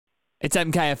It's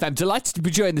MKFM. Delighted to be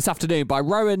joined this afternoon by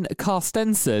Rowan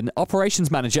Carstensen,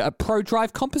 Operations Manager at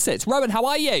Prodrive Composites. Rowan, how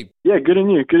are you? Yeah, good on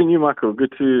you, Michael.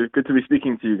 Good to be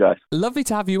speaking to you guys. Lovely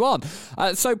to have you on.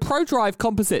 So Prodrive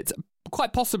Composites,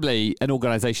 quite possibly an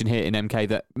organisation here in MK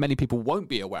that many people won't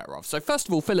be aware of. So first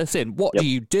of all, fill us in. What do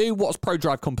you do? What's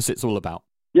Prodrive Composites all about?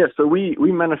 Yeah, so we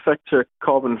manufacture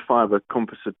carbon fiber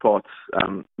composite parts,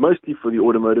 mostly for the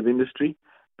automotive industry,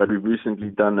 but we've recently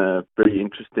done a very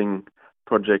interesting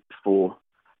project for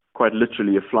quite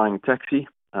literally a flying taxi,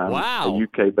 Wow. a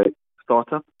UK-based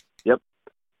startup. Yep.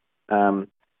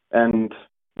 And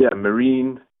yeah,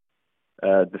 marine,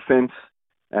 defense,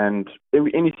 and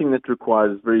anything that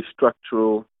requires very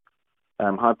structural,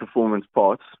 high-performance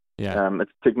parts. Yeah.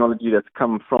 It's technology that's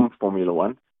come from Formula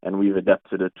One, and we've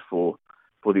adapted it for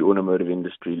the automotive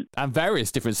industry. And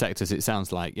various different sectors, it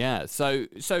sounds like, yeah. So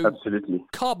Absolutely.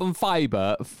 Carbon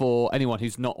fiber, for anyone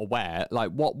who's not aware,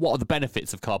 like what are the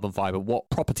benefits of carbon fiber?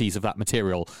 What properties of that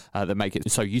material that make it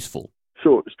so useful?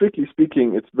 Sure. Strictly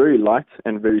speaking, it's very light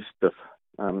and very stiff.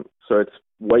 So its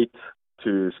weight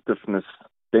to stiffness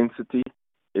density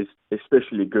is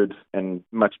especially good and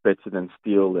much better than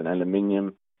steel and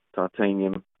aluminium,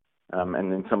 titanium,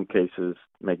 and in some cases,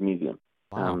 magnesium.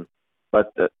 Wow.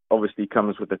 But that obviously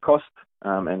comes with a cost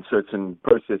and certain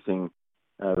processing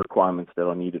requirements that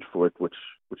are needed for it, which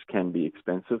can be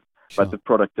expensive. Sure. But the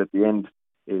product at the end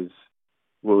is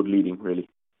world leading, really.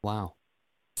 Wow.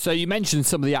 So you mentioned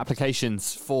some of the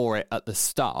applications for it at the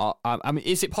start. I mean,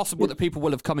 is it possible that people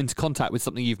will have come into contact with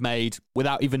something you've made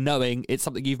without even knowing it's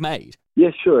something you've made?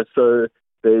 Yeah, sure. So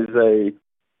there's a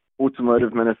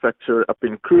automotive manufacturer up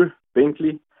in Crewe,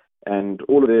 Bentley, and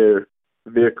all of their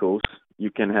vehicles, you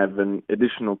can have an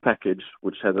additional package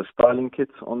which has a styling kit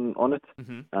on it,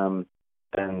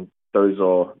 and those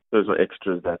are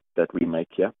extras that we make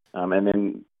here. And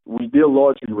then we deal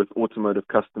largely with automotive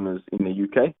customers in the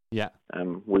UK. Yeah.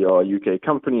 We are a UK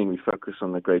company and we focus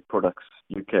on the great products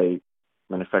UK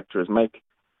manufacturers make.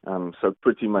 So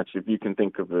pretty much, if you can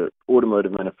think of an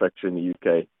automotive manufacturer in the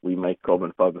UK, we make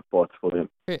carbon fiber parts for them.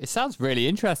 It sounds really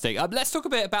interesting. Let's talk a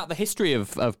bit about the history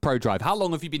of Prodrive. How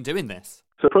long have you been doing this?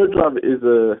 So Prodrive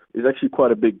is actually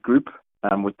quite a big group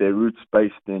with their roots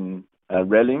based in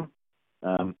Relling,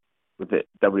 with the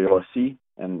WRC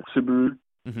and Subaru.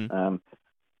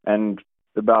 And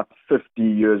about 50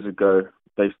 years ago,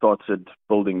 they started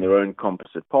building their own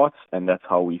composite parts, and that's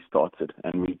how we started.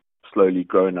 And we slowly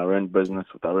grown our own business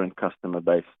with our own customer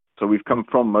base. So we've come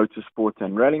from motorsport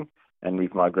and rallying, and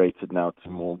we've migrated now to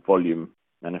more volume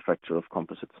manufacture of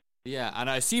composites. Yeah, and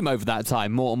I assume over that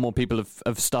time, more and more people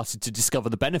have started to discover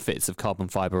the benefits of carbon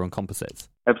fiber and composites.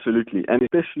 Absolutely, and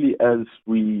especially as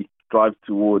we drive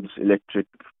towards electric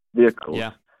vehicles.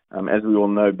 Yeah. As we all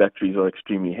know, batteries are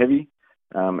extremely heavy,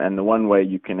 and the one way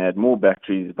you can add more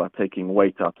batteries is by taking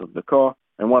weight out of the car.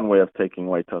 And one way of taking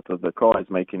weight out of the car is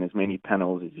making as many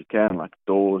panels as you can, like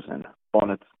doors and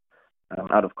bonnets,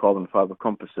 out of carbon fiber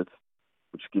composites,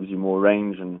 which gives you more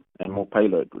range and more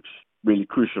payload, which is really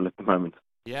crucial at the moment.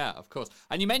 Yeah, of course.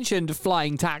 And you mentioned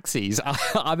flying taxis.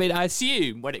 I mean, I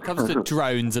assume when it comes to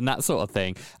drones and that sort of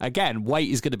thing, again, weight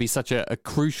is going to be such a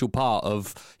crucial part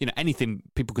of, anything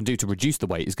people can do to reduce the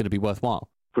weight is going to be worthwhile.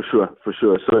 For sure.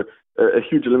 So a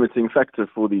huge limiting factor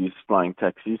for these flying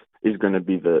taxis is going to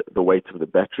be the weight of the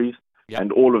batteries. Yep.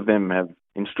 And all of them have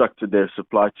instructed their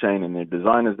supply chain and their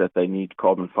designers that they need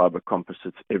carbon fiber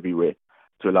composites everywhere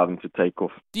to allow them to take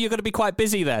off. You're going to be quite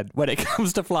busy then when it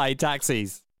comes to flying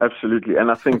taxis. Absolutely.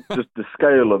 And I think just the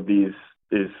scale of these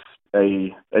is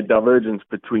a divergence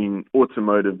between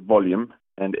automotive volume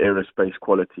and aerospace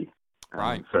quality.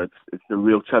 Right. So it's a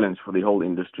real challenge for the whole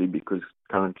industry because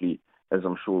currently, as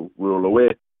I'm sure we're all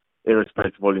aware,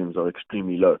 aerospace volumes are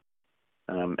extremely low.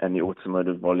 And the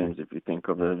automotive volumes, if you think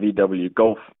of a VW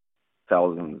Golf,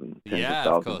 thousands and tens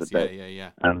of thousands a day.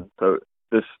 Yeah. So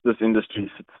this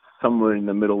industry sits somewhere in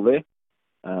the middle there,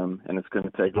 and it's going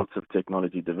to take lots of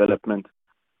technology development,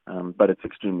 but it's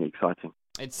extremely exciting.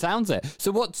 It sounds it.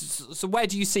 So where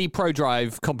do you see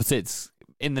Prodrive Composites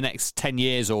in the next 10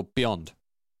 years or beyond?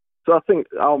 So I think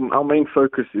our main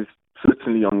focus is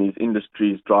certainly on these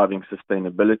industries driving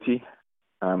sustainability.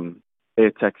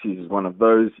 Air taxis is one of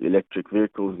those. Electric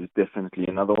vehicles is definitely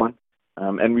another one.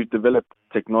 And we've developed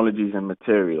technologies and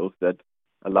materials that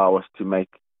allow us to make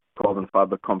carbon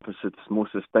fiber composites more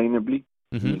sustainably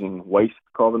using waste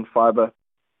carbon fiber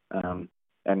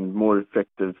and more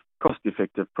effective,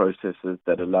 cost-effective processes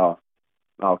that allow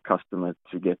our customer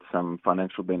to get some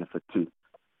financial benefit too.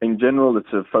 In general,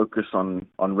 it's a focus on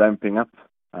ramping up,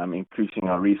 increasing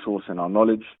our resource and our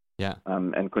knowledge,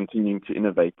 and continuing to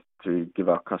innovate to give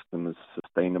our customers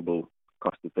sustainable,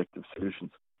 cost-effective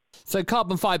solutions. So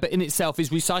carbon fibre in itself is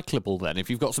recyclable then? If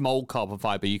you've got some old carbon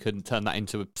fibre, you can turn that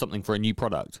into something for a new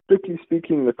product? Strictly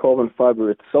speaking, the carbon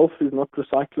fibre itself is not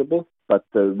recyclable, but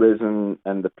the resin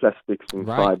and the plastics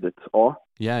inside it are.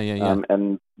 Yeah.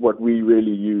 And what we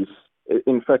really use,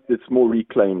 in fact, it's more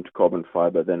reclaimed carbon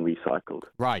fibre than recycled.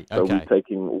 Right, okay. So we're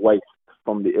taking waste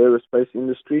from the aerospace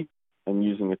industry and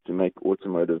using it to make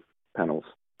automotive panels.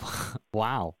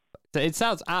 Wow. It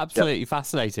sounds absolutely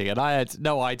fascinating, and I had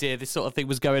no idea this sort of thing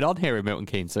was going on here in Milton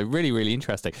Keynes, so really, really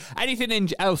interesting. Anything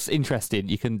else interesting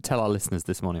you can tell our listeners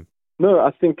this morning? No,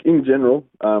 I think in general,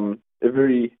 a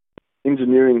very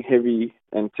engineering-heavy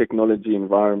and technology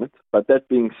environment. But that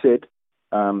being said,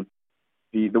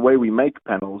 the way we make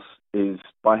panels is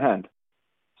by hand.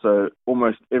 So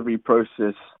almost every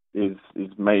process is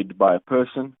made by a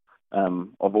person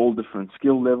of all different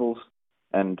skill levels,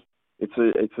 and it's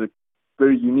a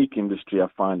very unique industry, I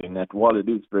find, in that while it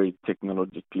is very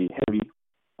technologically heavy,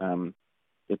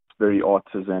 it's very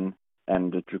artisan,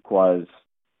 and it requires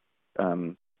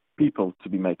people to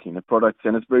be making the products,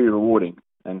 and it's very rewarding.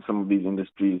 And some of these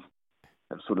industries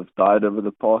have sort of died over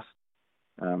the past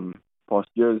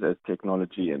years as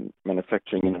technology and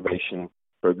manufacturing innovation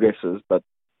progresses, but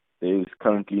there is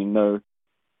currently no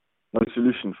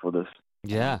solution for this.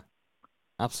 Yeah.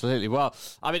 Absolutely. Well,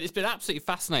 I mean, it's been absolutely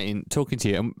fascinating talking to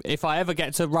you. And if I ever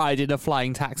get to ride in a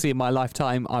flying taxi in my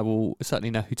lifetime, I will certainly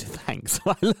know who to thank.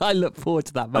 So I look forward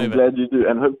to that moment. I'm glad you do,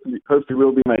 and hopefully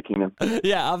we'll be making them.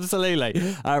 Yeah, absolutely.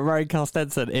 Rowan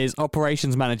Carstensen is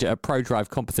Operations Manager at Prodrive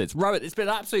Composites. Rowan, it's been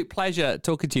an absolute pleasure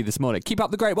talking to you this morning. Keep up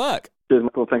the great work. Cheers,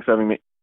 Michael. Thanks for having me.